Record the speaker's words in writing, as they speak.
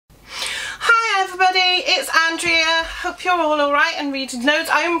it's Andrea. Hope you're all alright and reading loads.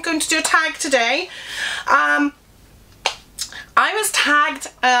 I'm going to do a tag today. I was tagged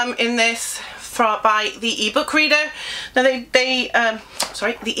in this by the ebook reader. Now the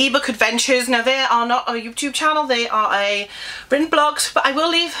ebook adventures. Now they are not a YouTube channel, they are a written blogs, but I will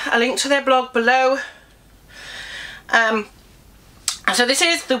leave a link to their blog below. So this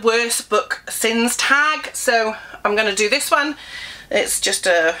is the worst book sins tag, so I'm going to do this one. It's just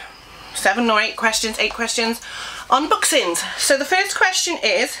a 7 or 8 questions, 8 questions on book sins. So the first question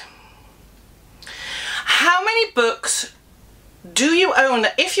is, how many books do you own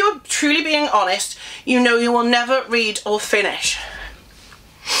that, if you're truly being honest, you know you will never read or finish?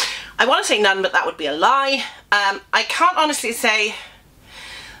 I want to say none, but that would be a lie. I can't honestly say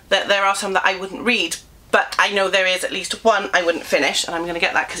that there are some that I wouldn't read, but I know there is at least one I wouldn't finish, and I'm going to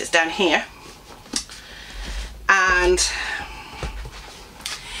get that because it's down here. And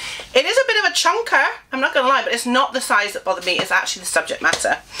it is a bit of a chunker, I'm not going to lie, but it's not the size that bothered me, it's actually the subject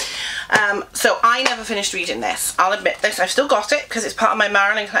matter. So I never finished reading this. I'll admit this, I've still got it because it's part of my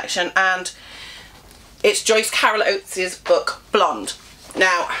Marilyn collection, and it's Joyce Carol Oates' book Blonde.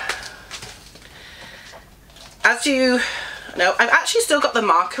 Now, as you know, I've actually still got the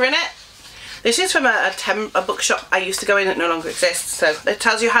marker in it. This is from a bookshop I used to go in that no longer exists, so it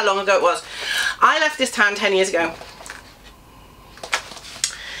tells you how long ago it was. I left this town 10 years ago.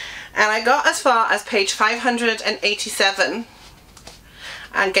 And I got as far as page 587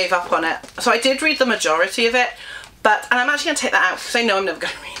 and gave up on it. So I did read the majority of it, and I'm actually going to take that out because I know I'm never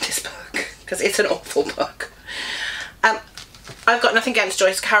going to read this book because it's an awful book. I've got nothing against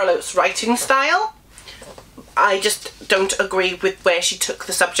Joyce Carol Oates' writing style. I just don't agree with where she took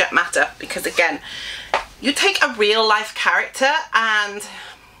the subject matter, because again, you take a real life character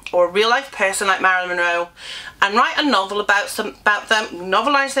or a real life person like Marilyn Monroe and write a novel about them,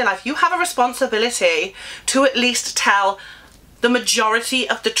 novelise their life. You have a responsibility to at least tell the majority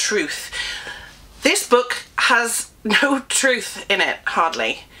of the truth. This book has no truth in it,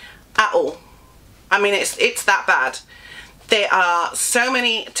 hardly, at all. I mean, it's that bad. There are so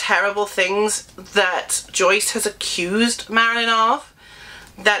many terrible things that Joyce has accused Marilyn of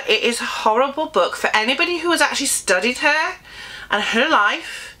that it is a horrible book for anybody who has actually studied her and her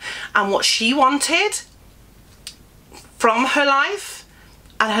life and what she wanted from her life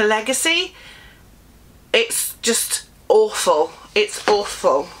and her legacy. It's just awful. It's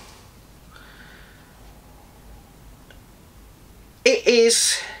awful. It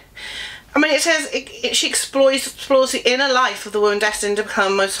is. I mean, it says she explores the inner life of the woman destined to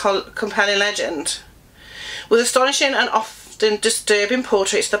become a most compelling legend, with astonishing and often disturbing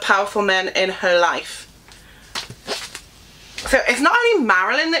portraits of the powerful men in her life. So it's not only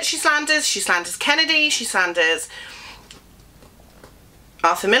Marilyn that she slanders Kennedy, she slanders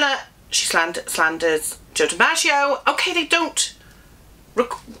Arthur Miller, she slanders Joe DiMaggio. Okay, they don't.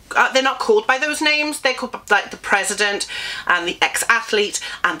 They're not called by those names. They're called like the president and the ex-athlete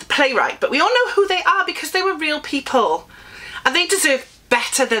and the playwright, but we all know who they are because they were real people, and they deserve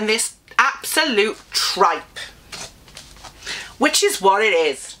better than this absolute tripe, which is what it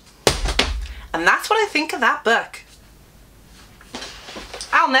is. And that's what I think of that book.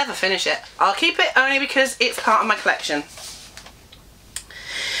 I'll never finish it. I'll keep it only because it's part of my collection.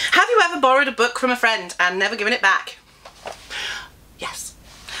 Have you ever borrowed a book from a friend and never given it back? Yes.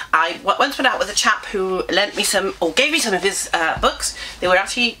 I once went out with a chap who lent me some, or gave me some of his books. They were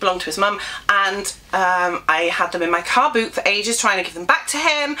actually belonged to his mum, and I had them in my car boot for ages trying to give them back to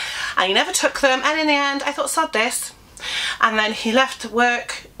him, and he never took them, and in the end I thought, sod this. And then he left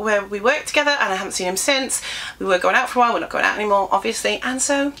work where we worked together, and I haven't seen him since. We were going out for a while, we're not going out anymore obviously, and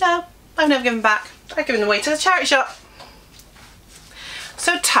so no, I've never given them back. I've given them away to the charity shop.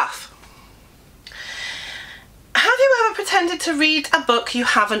 So tough. Have you ever pretended to read a book you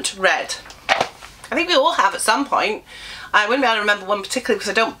haven't read? I think we all have at some point. I wouldn't be able to remember one particularly because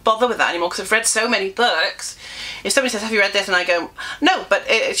I don't bother with that anymore because I've read so many books. If somebody says, have you read this? And I go, no, but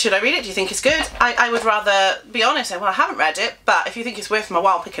should I read it? Do you think it's good? I would rather be honest and say, well, I haven't read it, but if you think it's worth my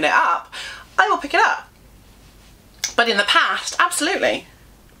while picking it up, I will pick it up. But in the past, absolutely.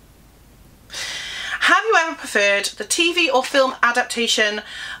 Have you ever preferred the TV or film adaptation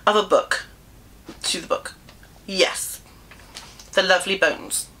of a book to the book? Yes. The Lovely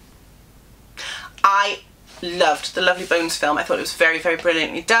Bones. I loved the Lovely Bones film. I thought it was very, very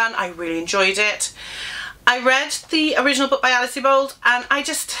brilliantly done. I really enjoyed it. I read the original book by Alice Sebold, and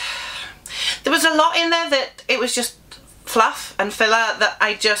there was a lot in there that it was just fluff and filler that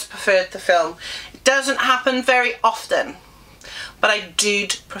I just preferred the film. It doesn't happen very often, but I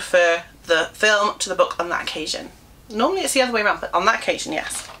did prefer the film to the book on that occasion. Normally it's the other way around, but on that occasion,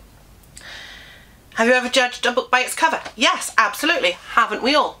 yes. Have you ever judged a book by its cover? Yes, absolutely. Haven't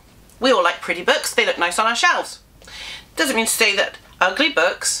we all? We all like pretty books. They look nice on our shelves. Doesn't mean to say that ugly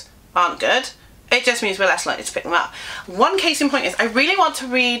books aren't good. It just means we're less likely to pick them up. One case in point is I really want to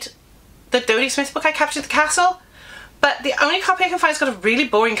read the Dodie Smith book, I Captured the Castle, but the only copy I can find has got a really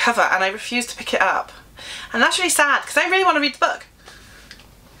boring cover and I refuse to pick it up. And that's really sad because I really want to read the book.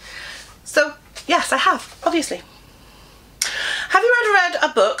 So yes, I have, obviously. Have you ever read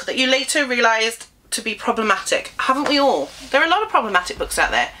a book that you later realised to be problematic? Haven't we all? There are a lot of problematic books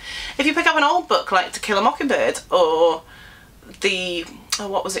out there. If you pick up an old book like To Kill a Mockingbird or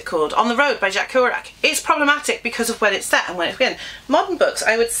what was it called? On the Road by Jack Kerouac. It's problematic because of when it's set and when it's written. Modern books,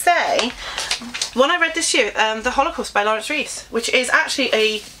 I would say, one I read this year, The Holocaust by Lawrence Rees, which is actually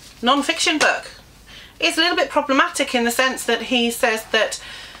a non-fiction book. It's a little bit problematic in the sense that he says that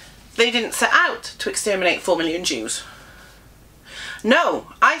they didn't set out to exterminate 4 million Jews. No,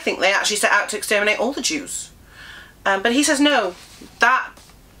 I think they actually set out to exterminate all the Jews. But he says no, that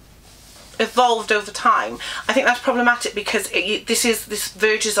evolved over time. I think that's problematic because this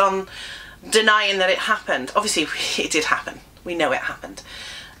verges on denying that it happened. Obviously it did happen. We know it happened.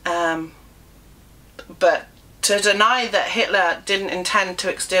 But to deny that Hitler didn't intend to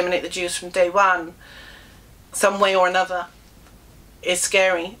exterminate the Jews from day one, some way or another, is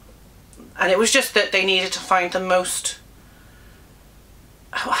scary. And it was just that they needed to find the most,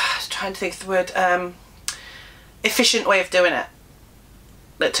 I was trying to think of the word, efficient way of doing it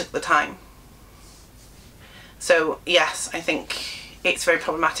that took the time. So yes, I think it's very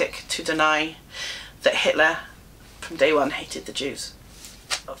problematic to deny that Hitler from day one hated the Jews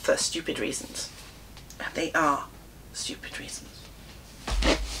for stupid reasons. And they are stupid reasons.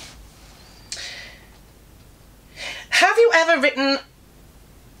 Have you ever written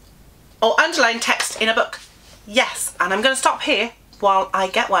or underlined text in a book? Yes, and I'm going to stop here while I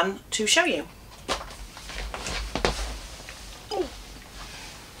get one to show you.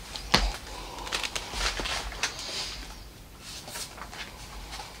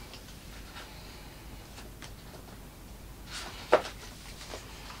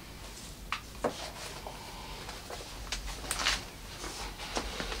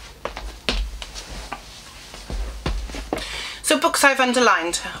 So books I've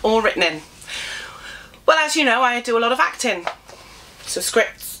underlined or written in. Well, as you know, I do a lot of acting. So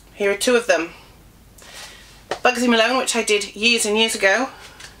scripts, here are 2 of them. Bugsy Malone, which I did years and years ago,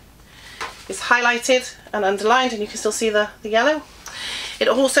 is highlighted and underlined and you can still see the yellow. It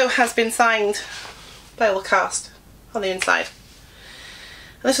also has been signed by all the cast on the inside.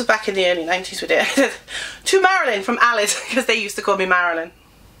 And this was back in the early 90s we did it. To Marilyn from Alid, because they used to call me Marilyn.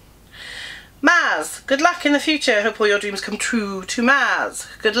 Maz, good luck in the future. Hope all your dreams come true. To Maz,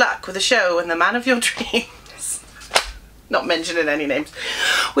 good luck with the show and the man of your dreams. Not mentioning any names.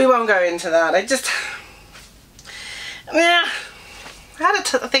 We won't go into that. I had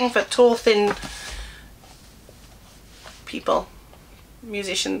a thing for tall, thin people,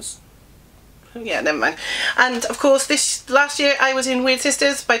 musicians. Yeah, never mind. And of course, this last year I was in Weird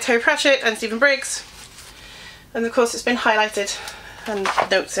Sisters by Terry Pratchett and Stephen Briggs. And of course, it's been highlighted and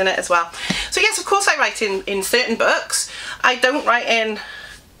notes in it as well. So yes, of course I write in certain books. I don't write in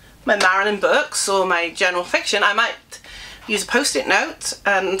my Marilyn books or my general fiction. I might use a post-it note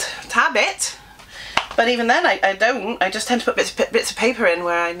and tab it, but even then I don't. I just tend to put bits of paper in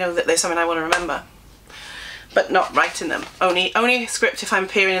where I know that there's something I want to remember, but not writing them. Only script if I'm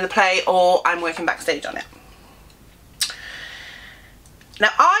appearing in the play or I'm working backstage on it.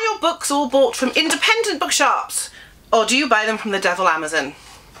 Now, are your books all bought from independent bookshops? Or do you buy them from the Devil Amazon?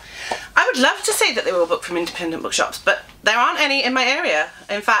 I would love to say that they were all booked from independent bookshops, but there aren't any in my area.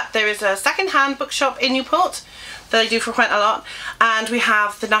 In fact, there is a second-hand bookshop in Newport that I do frequent a lot, and we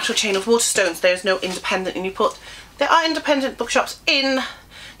have the national chain of Waterstones. There's no independent in Newport. There are independent bookshops in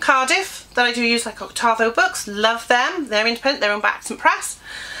Cardiff that I do use, like Octavo Books. Love them. They're independent. They're owned by Accent Press.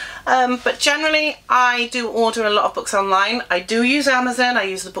 But generally, I do order a lot of books online. I do use Amazon. I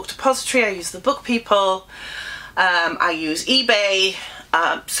use the Book Depository. I use the Book People. I use eBay,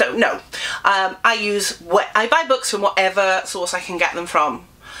 so no, I buy books from whatever source I can get them from.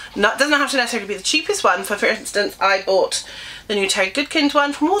 It doesn't have to necessarily be the cheapest one. For instance, I bought the new Terry Goodkind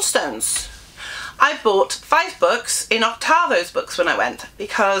one from Waterstones. I bought 5 books in Octavo's books when I went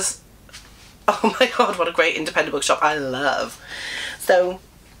because, oh my god, what a great independent bookshop I love. So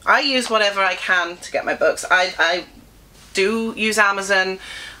I use whatever I can to get my books. I do use Amazon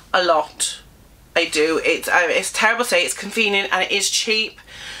a lot. I do. It's terrible to say, it's convenient and it is cheap.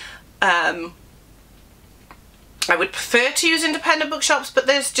 I would prefer to use independent bookshops, but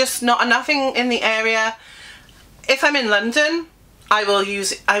there's just not enough in the area. If I'm in London,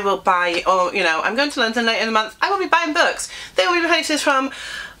 I will buy, or you know, I'm going to London later in the month, I will be buying books. There will be places from,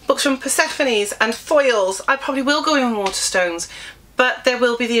 books from Persephone's and Foyles. I probably will go in Waterstones, but there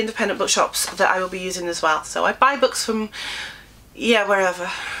will be the independent bookshops that I will be using as well. So I buy books from, yeah,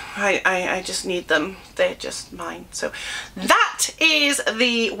 wherever. I just need them. They're just mine. So that is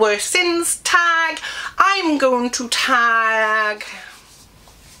the Worst Sins tag. I'm going to tag...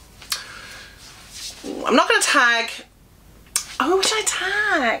 I'm not going to tag... Oh, what should I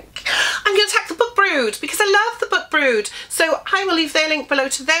tag? I'm going to tag the Book Brood because I love the Book Brood. So I will leave their link below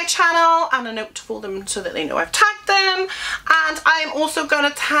to their channel and a note for them so that they know I've tagged them. And I'm also going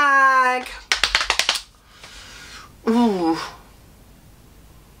to tag... Ooh...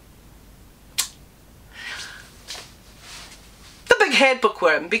 Big Head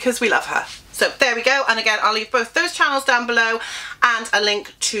Bookworm, because we love her. So there we go, and again I'll leave both those channels down below and a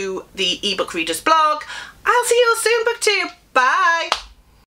link to the ebook readers blog. I'll see you all soon, BookTube. Bye.